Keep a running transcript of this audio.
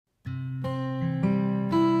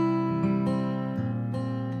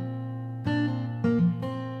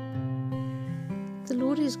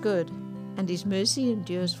is good, and His mercy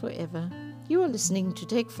endures forever. You are listening to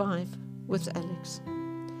Take 5 with Alex.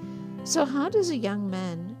 So how does a young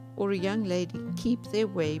man or a young lady keep their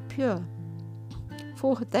way pure?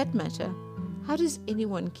 For that matter, how does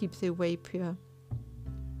anyone keep their way pure?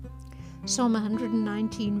 Psalm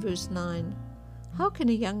 119 verse 9. How can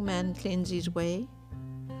a young man cleanse his way?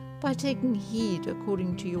 By taking heed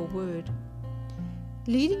according to your word.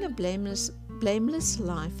 Leading a blameless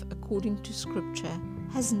life according to Scripture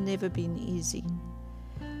has never been easy.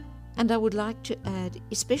 And I would like to add,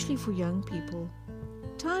 especially for young people,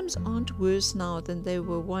 times aren't worse now than they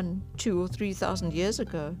were 1, 2, or 3,000 years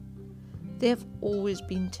ago. There have always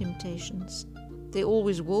been temptations. There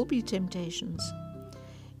always will be temptations.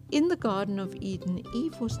 In the Garden of Eden,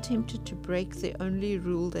 Eve was tempted to break the only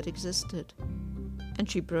rule that existed. And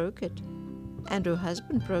she broke it. And her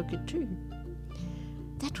husband broke it too.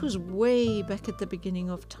 That was way back at the beginning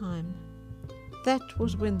of time. That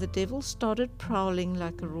was when the devil started prowling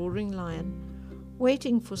like a roaring lion,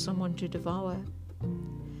 waiting for someone to devour.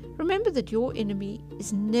 Remember that your enemy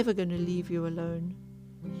is never going to leave you alone.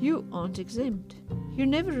 You aren't exempt. You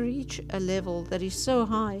never reach a level that is so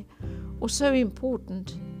high or so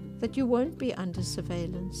important that you won't be under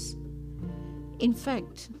surveillance. In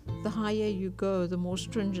fact, the higher you go, the more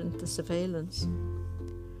stringent the surveillance.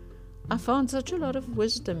 I found such a lot of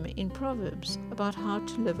wisdom in Proverbs about how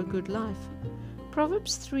to live a good life.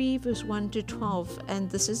 Proverbs 3 verse 1 to 12, and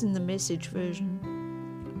this is in the Message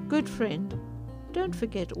version. Good friend, don't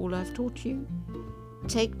forget all I've taught you.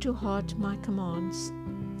 Take to heart my commands.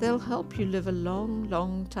 They'll help you live a long,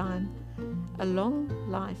 long time, a long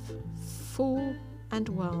life, full and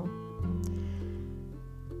well.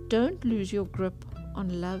 Don't lose your grip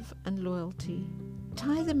on love and loyalty.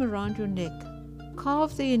 Tie them around your neck.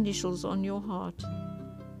 Carve the initials on your heart.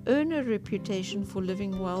 Earn a reputation for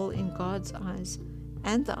living well in God's eyes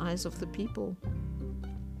and the eyes of the people.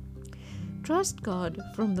 Trust God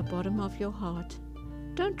from the bottom of your heart.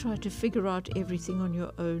 Don't try to figure out everything on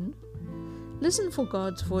your own. Listen for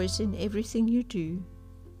God's voice in everything you do,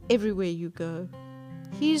 everywhere you go.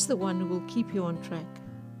 He is the one who will keep you on track.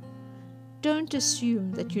 Don't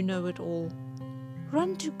assume that you know it all.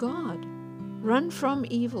 Run to God. Run from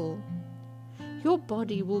evil. Your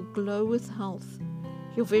body will glow with health.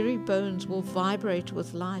 Your very bones will vibrate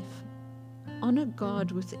with life. Honor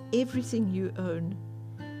God with everything you own.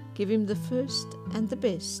 Give Him the first and the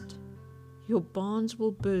best. Your barns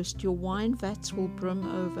will burst. Your wine vats will brim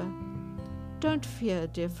over. Don't fear,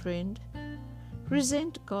 dear friend.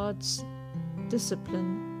 Resent God's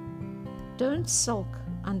discipline. Don't sulk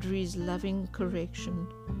under His loving correction.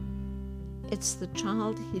 It's the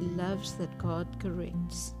child He loves that God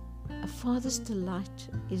corrects. A father's delight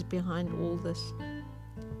is behind all this.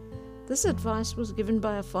 This advice was given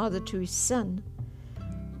by a father to his son,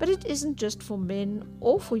 but it isn't just for men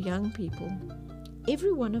or for young people.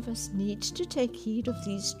 Every one of us needs to take heed of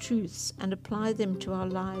these truths and apply them to our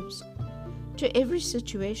lives, to every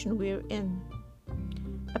situation we're in.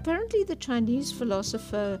 Apparently, the Chinese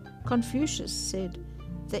philosopher Confucius said,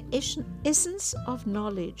 "The essence of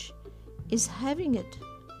knowledge is having it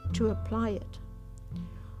to apply it."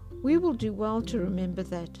 We will do well to remember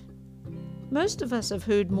that. Most of us have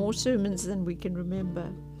heard more sermons than we can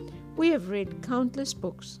remember. We have read countless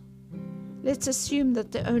books. Let's assume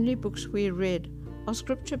that the only books we read are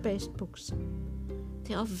scripture-based books.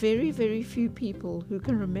 There are very, very few people who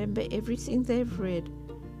can remember everything they've read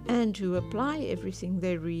and who apply everything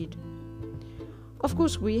they read. Of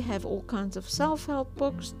course, we have all kinds of self-help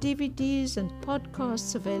books, DVDs, and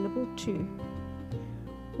podcasts available too.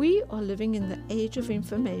 We are living in the age of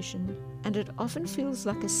information, and it often feels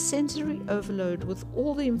like a sensory overload with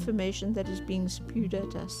all the information that is being spewed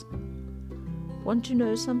at us. Want to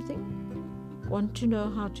know something? Want to know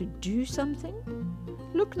how to do something?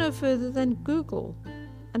 Look no further than Google,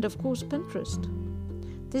 and of course Pinterest.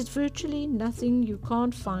 There's virtually nothing you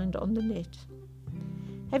can't find on the net.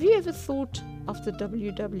 Have you ever thought of the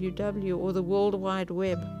www or the World Wide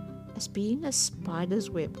Web as being a spider's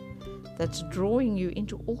web that's drawing you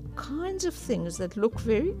into all kinds of things that look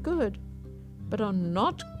very good, but are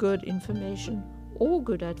not good information or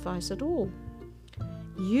good advice at all?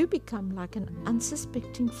 You become like an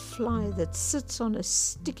unsuspecting fly that sits on a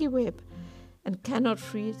sticky web and cannot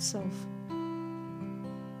free itself.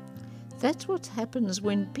 That's what happens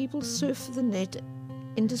when people surf the net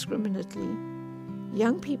indiscriminately.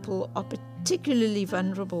 Young people are particularly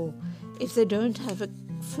vulnerable if they don't have a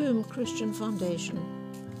firm Christian foundation.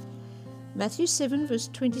 Matthew 7 verse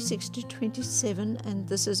 26 to 27, and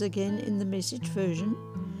this is again in the Message version.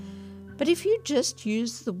 But if you just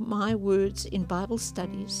use my words in Bible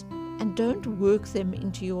studies and don't work them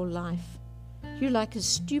into your life. You're like a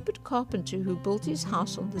stupid carpenter who built his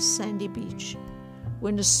house on the sandy beach.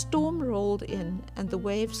 When a storm rolled in and the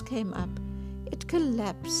waves came up, it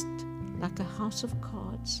collapsed like a house of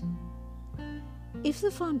cards. If the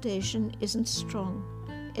foundation isn't strong,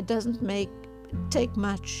 it doesn't take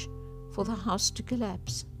much for the house to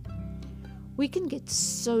collapse. We can get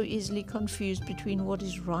so easily confused between what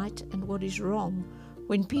is right and what is wrong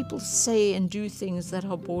when people say and do things that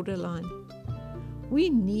are borderline. We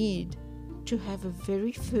need to have a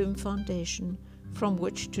very firm foundation from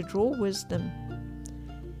which to draw wisdom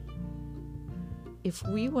if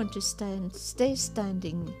we want to stay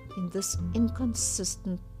standing in this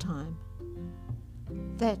inconsistent time.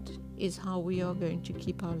 That is how we are going to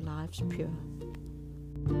keep our lives pure.